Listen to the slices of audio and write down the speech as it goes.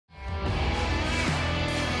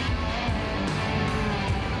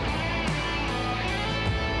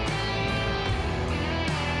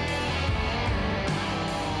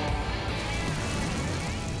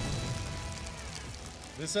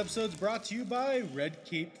This episode's brought to you by Red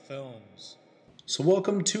Cape Films. So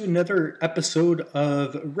welcome to another episode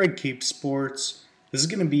of Red Cape Sports. This is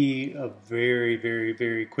going to be a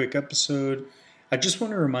very quick episode. I just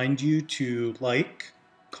want to remind you to like,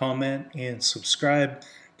 comment, and subscribe.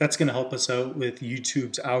 That's going to help us out with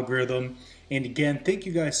YouTube's algorithm. And again, thank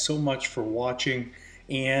you guys so much for watching.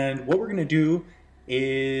 And what we're going to do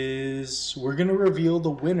is we're going to reveal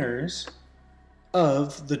the winners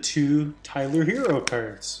of the two Tyler Herro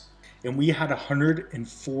cards. And we had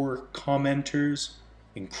 104 commenters.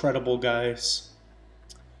 Incredible, guys.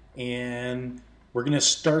 And we're going to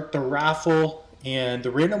start the raffle. And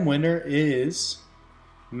the random winner is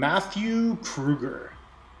Matthew Kruger.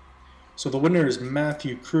 So the winner is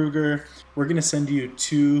Matthew Kruger. We're going to send you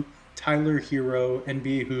two Tyler Herro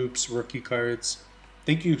NBA Hoops rookie cards.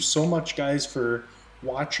 Thank you so much, guys, for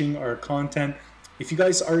watching our content. If you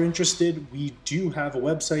guys are interested, we do have a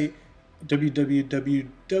website,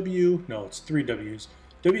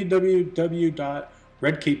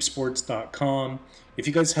 www.redcapesports.com. If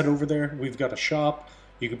you guys head over there, we've got a shop.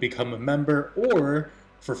 You can become a member, or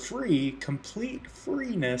for free, complete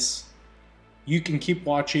freeness, you can keep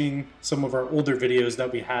watching some of our older videos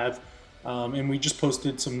that we have. And we just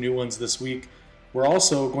posted some new ones this week. We're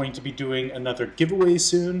also going to be doing another giveaway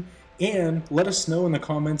soon. And let us know in the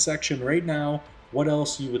comment section right now what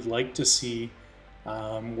else you would like to see.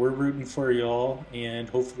 We're rooting for y'all, and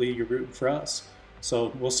hopefully you're rooting for us.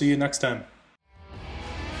 So we'll see you next time.